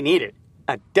what I needed.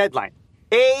 A deadline.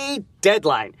 A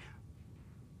deadline.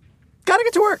 Gotta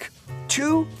get to work.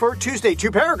 2 for Tuesday.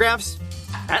 2 paragraphs.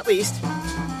 At least.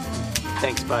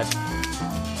 Thanks, bud.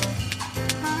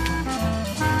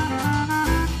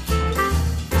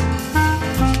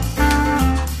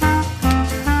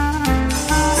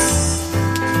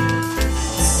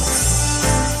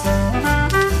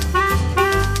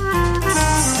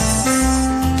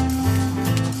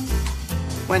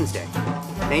 Wednesday,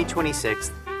 May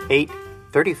 26th,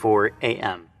 8:34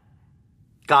 a.m.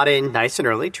 Got in nice and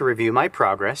early to review my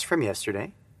progress from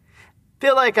yesterday.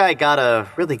 Feel like I got a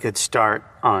really good start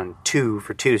on 2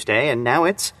 for Tuesday, and now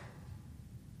it's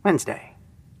Wednesday.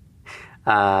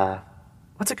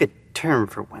 What's a good term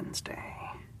for Wednesday?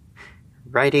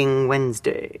 Writing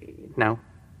Wednesday. No.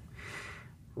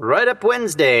 Write Up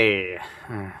Wednesday.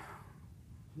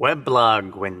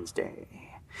 Weblog Wednesday.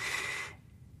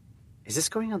 Is this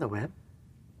going on the web?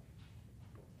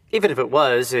 Even if it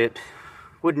was, it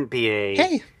wouldn't be a...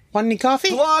 Hey, want any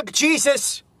coffee? Blog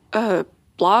Jesus!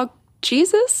 Blog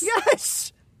Jesus?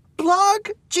 Yes! Blog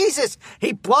Jesus!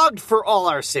 He blogged for all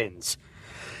our sins.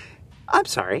 I'm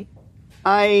sorry.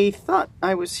 I thought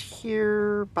I was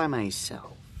here by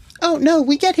myself. Oh, no,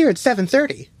 we get here at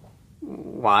 7:30.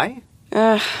 Why?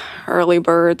 Early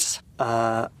birds.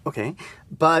 Okay.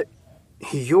 But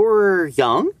you're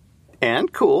young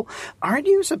and cool. Aren't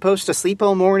you supposed to sleep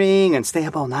all morning and stay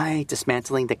up all night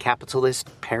dismantling the capitalist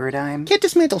paradigm? Can't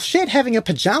dismantle shit having a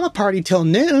pajama party till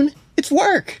noon. It's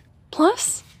work.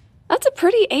 Plus, that's a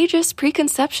pretty ageist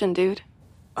preconception, dude.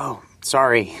 Oh,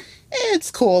 sorry. It's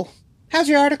cool. How's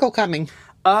your article coming?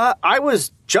 I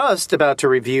was just about to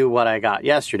review what I got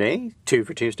yesterday, 2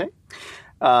 for Tuesday.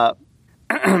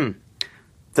 The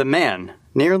man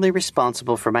nearly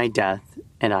responsible for my death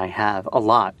and I have a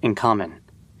lot in common.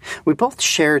 We both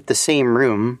shared the same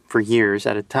room for years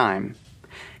at a time.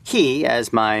 He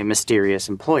as my mysterious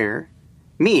employer,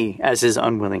 me as his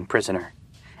unwilling prisoner.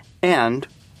 And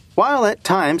while at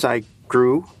times I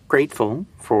grew grateful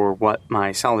for what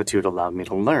my solitude allowed me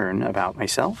to learn about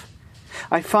myself,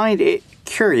 I find it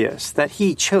curious that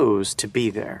he chose to be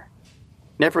there,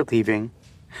 never leaving,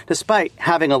 despite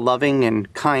having a loving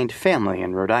and kind family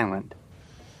in Rhode Island.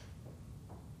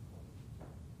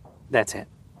 That's it.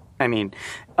 I mean,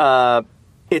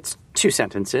 it's 2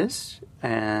 sentences,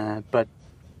 but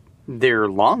they're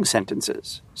long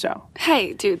sentences, so.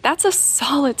 Hey, dude, that's a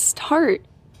solid start.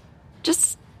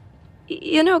 Just,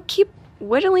 keep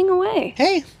whittling away.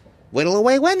 Hey, whittle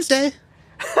away Wednesday.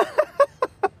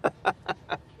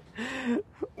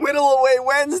 Whittle away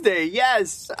Wednesday,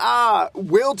 yes.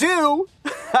 Will do.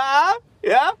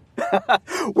 Yeah?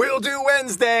 Will do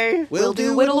Wednesday. Will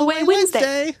do whittle away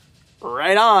Wednesday.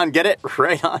 Right on, get it?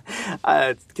 Right on.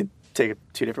 Could take it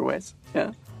 2 different ways.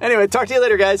 Yeah. Anyway, talk to you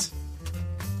later, guys.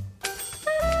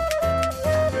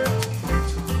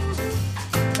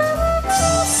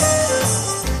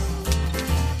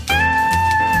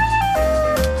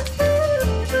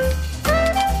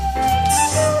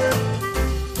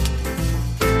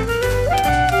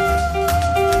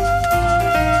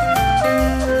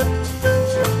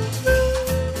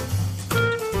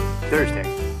 Thursday,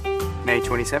 May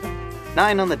 27th,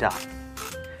 9 on the dot.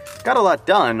 Got a lot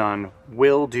done on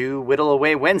Will Do Whittle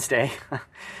Away Wednesday.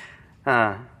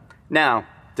 Now,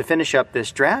 to finish up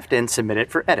this draft and submit it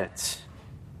for edits.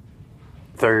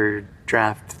 3rd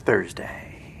Draft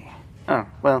Thursday. Oh,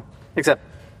 well, except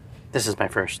this is my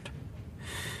first.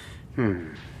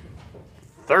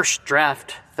 Thirst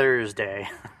Draft Thursday.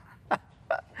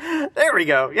 There we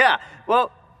go. Yeah.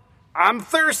 Well, I'm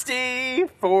thirsty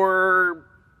for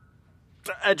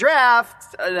a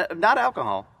draft, not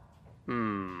alcohol.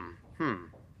 Maybe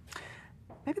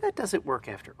that doesn't work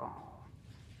after all.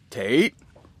 Tate,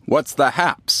 what's the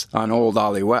haps on old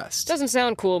Ollie West? Doesn't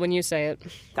sound cool when you say it.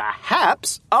 The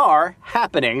haps are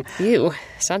happening. Ew,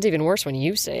 sounds even worse when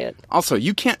you say it. Also,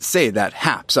 you can't say that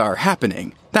haps are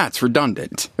happening. That's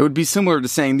redundant. It would be similar to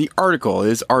saying the article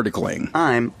is articling.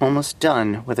 I'm almost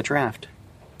done with a draft.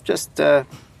 Just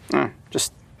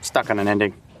stuck on an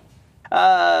ending.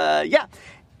 Yeah,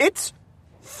 it's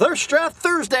Thirst Draft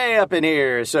Thursday up in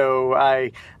here, so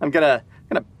I'm gonna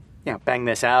bang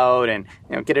this out and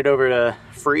get it over to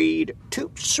Freed Too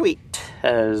Sweet,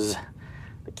 as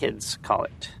the kids call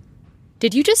it.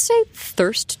 Did you just say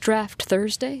Thirst Draft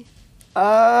Thursday?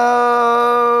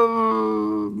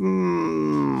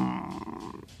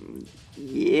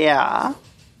 Yeah.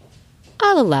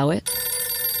 I'll allow it.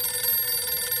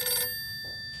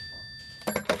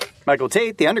 Michael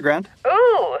Tate, The Underground.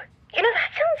 Ooh,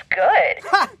 that sounds good.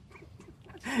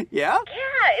 Yeah?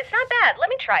 Yeah, it's not bad. Let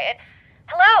me try it.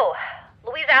 Hello,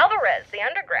 Luis Alvarez, The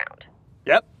Underground.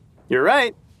 Yep, you're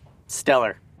right.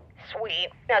 Stellar. Sweet.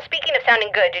 Now, speaking of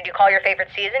sounding good, did you call your favorite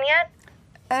season yet?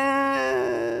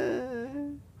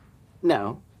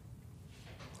 No.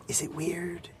 Is it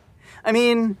weird? I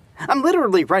mean, I'm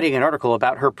literally writing an article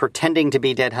about her pretending to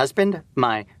be dead husband,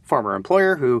 my former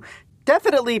employer, who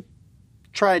definitely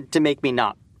tried to make me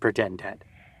not pretend dead.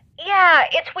 Yeah,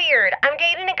 it's weird. I'm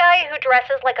dating a guy who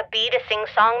dresses like a bee to sing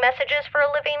song messages for a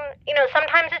living.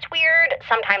 Sometimes it's weird,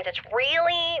 sometimes it's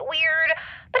really weird,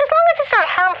 but as long as it's not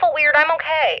harmful weird, I'm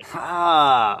okay.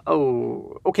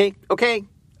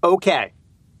 Okay.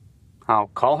 I'll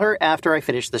call her after I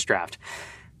finish this draft.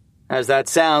 How's that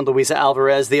sound, Luisa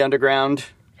Alvarez, The Underground?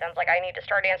 Sounds like I need to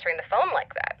start answering the phone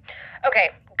like that.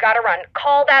 Okay, gotta run.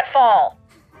 Call that fall.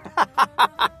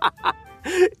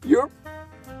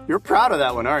 You're proud of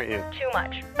that one, aren't you? Too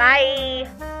much. Bye.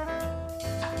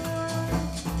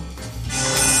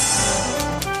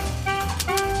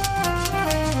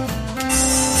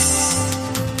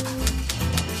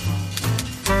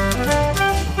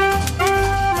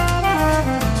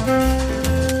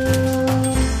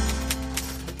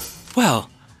 Well,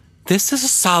 this is a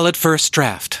solid first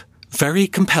draft. Very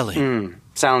compelling.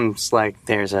 Sounds like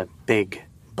there's a big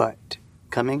but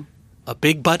coming. A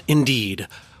big but indeed.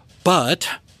 But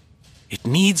it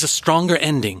needs a stronger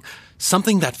ending.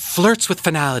 Something that flirts with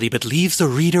finality but leaves the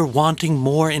reader wanting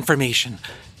more information.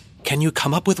 Can you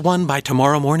come up with one by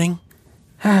tomorrow morning?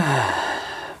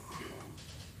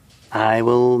 I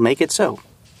will make it so.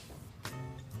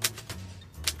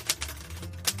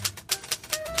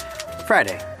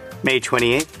 Friday, May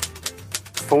 28th,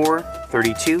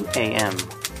 4:32 a.m.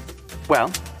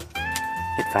 Well,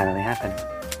 it finally happened.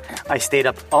 I stayed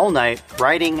up all night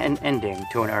writing an ending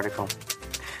to an article.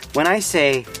 When I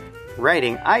say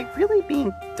writing, I really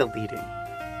mean deleting.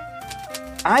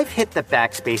 I've hit the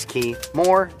backspace key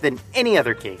more than any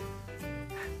other key.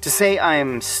 To say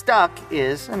I'm stuck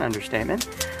is an understatement.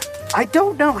 I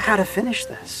don't know how to finish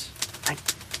this. I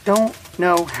don't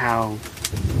know how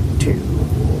to.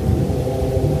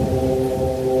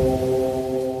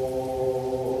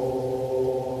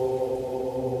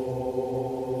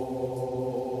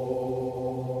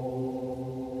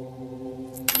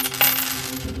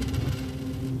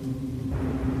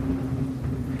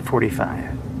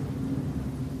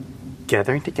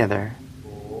 Gathering together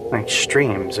like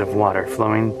streams of water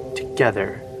flowing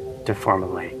together to form a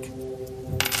lake.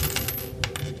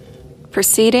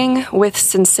 Proceeding with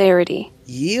sincerity.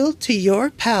 Yield to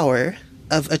your power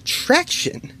of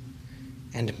attraction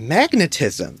and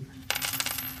magnetism.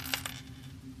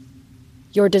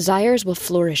 Your desires will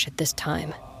flourish at this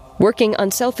time. Working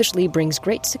unselfishly brings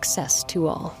great success to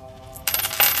all.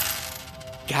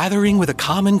 Gathering with a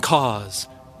common cause.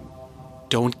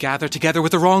 Don't gather together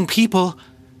with the wrong people.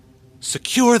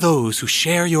 Secure those who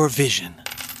share your vision.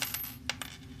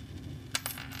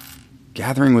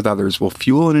 Gathering with others will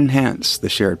fuel and enhance the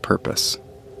shared purpose.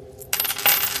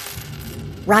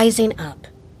 Rising up.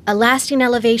 A lasting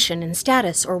elevation in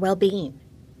status or well-being.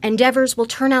 Endeavors will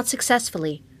turn out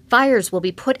successfully. Fires will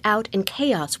be put out and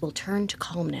chaos will turn to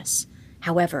calmness.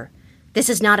 However, this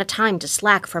is not a time to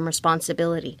slack from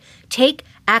responsibility. Take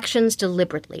actions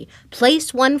deliberately.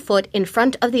 Place one foot in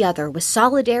front of the other with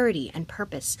solidarity and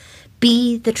purpose.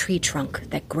 Be the tree trunk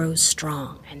that grows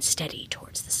strong and steady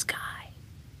towards the sky.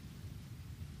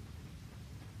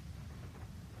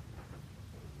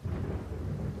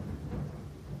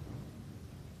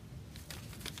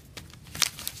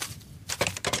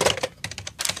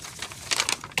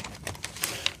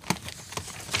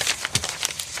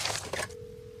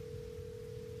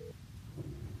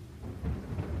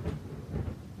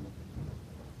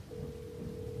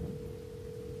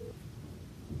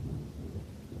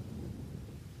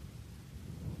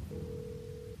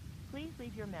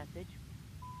 leave your message.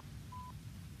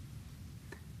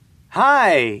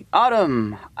 Hi,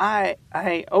 Autumn.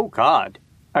 Oh God.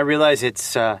 I realize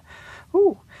it's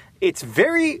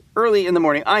very early in the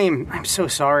morning. I'm so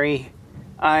sorry.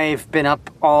 I've been up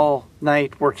all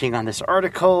night working on this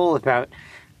article about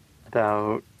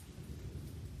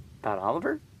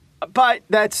Oliver. But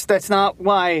that's not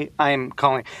why I'm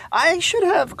calling. I should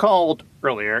have called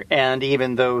earlier, and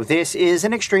even though this is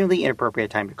an extremely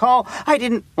inappropriate time to call, I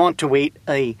didn't want to wait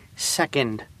a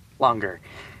second longer.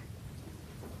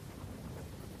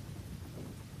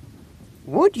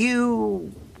 Would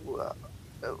you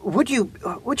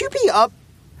be up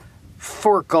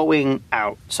for going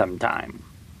out sometime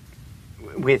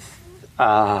with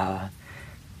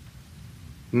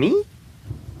me?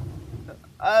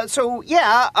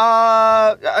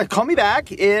 Call me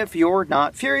back if you're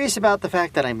not furious about the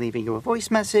fact that I'm leaving you a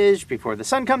voice message before the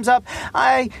sun comes up.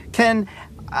 I can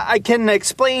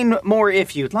explain more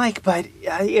if you'd like, but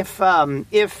if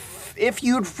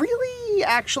you'd really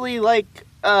actually like,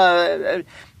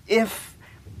 if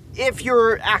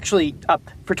you're actually up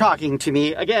for talking to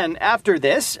me again after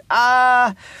this,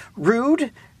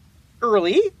 rude,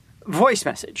 early voice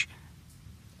message.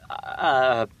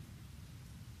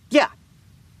 Yeah.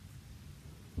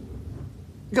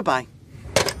 Goodbye.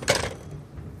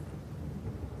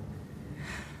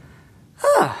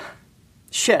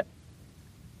 Shit.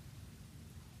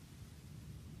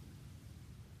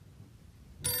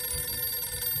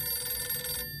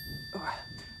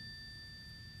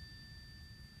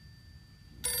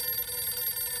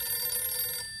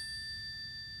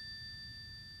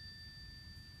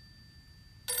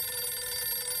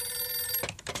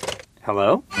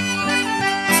 Hello?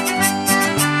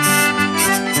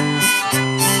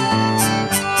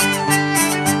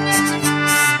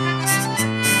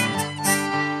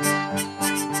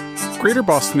 Greater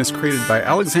Boston is created by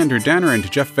Alexander Danner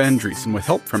and Jeff Van Driesen with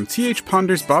help from T.H.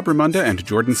 Ponders, Bob Ramunda, and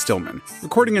Jordan Stillman.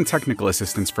 Recording and technical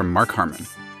assistance from Mark Harmon.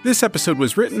 This episode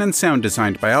was written and sound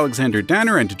designed by Alexander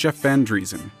Danner and Jeff Van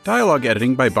Driesen. Dialogue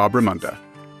editing by Bob Ramunda.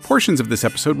 Portions of this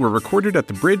episode were recorded at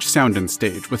the Bridge Sound and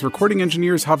Stage with recording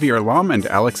engineers Javier Lam and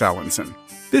Alex Allenson.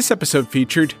 This episode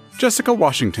featured Jessica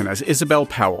Washington as Isabel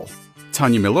Powell,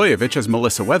 Tanya Milojevic as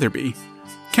Melissa Weatherby,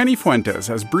 Kenny Fuentes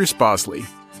as Bruce Bosley,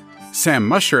 Sam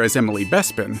Musher as Emily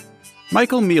Bespin,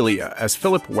 Michael Melia as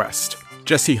Philip West,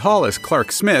 Jesse Hall as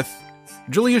Clark Smith,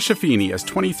 Julia Schaffini as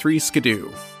 23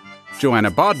 Skidoo,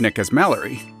 Joanna Bodnick as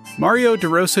Mallory, Mario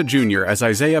DeRosa Jr. as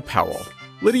Isaiah Powell,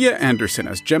 Lydia Anderson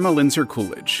as Gemma Linzer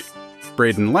Coolidge,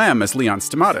 Braden Lamb as Leon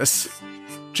Stamatis,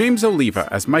 James Oliva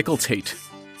as Michael Tate,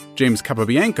 James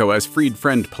Capobianco as Freed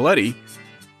Friend Paletti,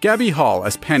 Gabby Hall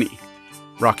as Penny,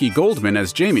 Rocky Goldman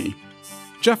as Jamie,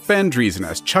 Jeff Van Driesen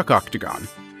as Chuck Octagon,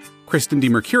 Kristen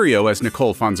DiMercurio as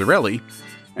Nicole Fonzarelli,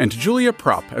 and Julia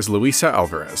Propp as Luisa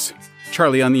Alvarez.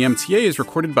 Charlie on the MTA is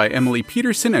recorded by Emily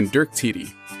Peterson and Dirk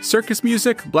Tiede. Circus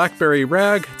music, Blackberry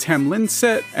Rag, Tam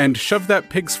Linset, and Shove That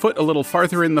Pig's Foot a Little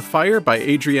Farther in the Fire by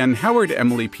Adrienne Howard,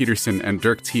 Emily Peterson, and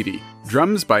Dirk Tiede.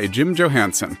 Drums by Jim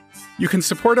Johansson. You can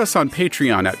support us on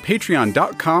Patreon at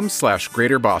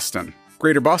patreon.com/GreaterBoston.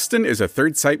 Greater Boston is a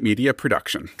Third Sight Media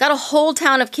production. Got a whole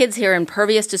town of kids here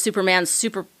impervious to Superman's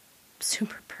supervision.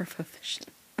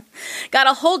 Got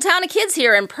a whole town of kids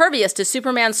here impervious to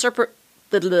Superman's supervision,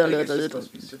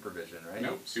 right?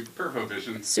 Nope,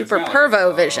 superpervovision.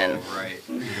 Superpervovision. Oh, right.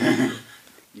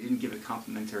 You didn't give a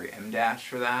complimentary M-dash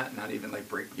for that, not even like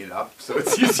breaking it up so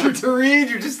it's easier to read.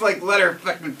 You're just like, let her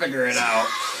fucking figure it out.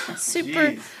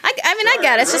 Super. I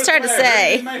get it. It's just hard to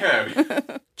say.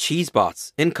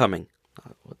 Cheesebots incoming.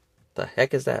 What the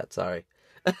heck is that? Sorry.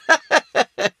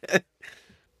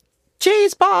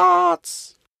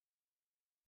 Cheesebots!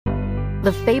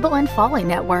 The Fable and Folly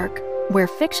Network, where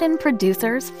fiction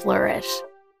producers flourish.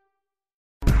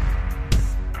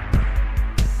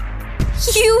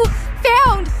 You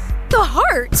found the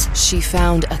heart! She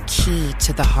found a key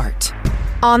to the heart.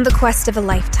 On the quest of a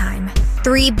lifetime,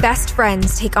 3 best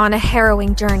friends take on a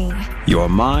harrowing journey. Your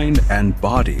mind and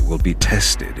body will be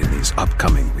tested in these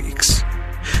upcoming weeks,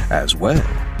 as well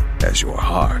as your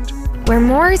heart. Where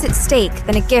more is at stake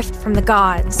than a gift from the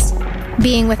gods.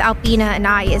 Being with Albina and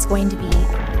I is going to be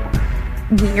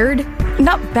weird.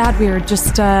 Not bad weird,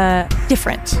 just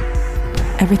different.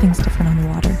 Everything's different on the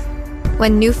water.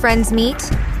 When new friends meet,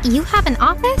 you have an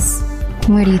office?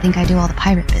 Where do you think I do all the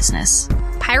pirate business?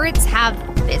 Pirates have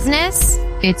business?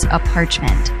 It's a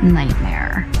parchment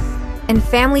nightmare. And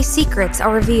family secrets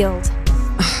are revealed.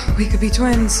 We could be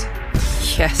twins.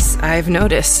 Yes, I've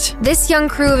noticed. This young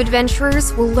crew of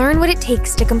adventurers will learn what it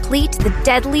takes to complete the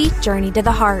deadly journey to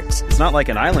the heart. It's not like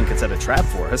an island could set a trap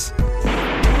for us.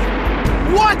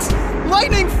 What?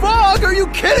 Lightning fog? Are you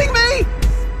kidding me?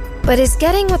 But is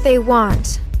getting what they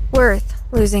want worth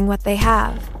losing what they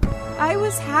have? I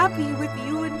was happy with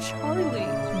you and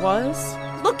Charlie. Was?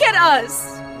 Look at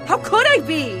us! How could I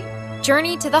be?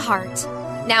 Journey to the Heart.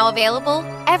 Now available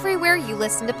everywhere you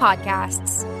listen to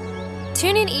podcasts.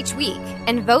 Tune in each week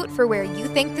and vote for where you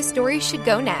think the story should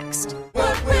go next.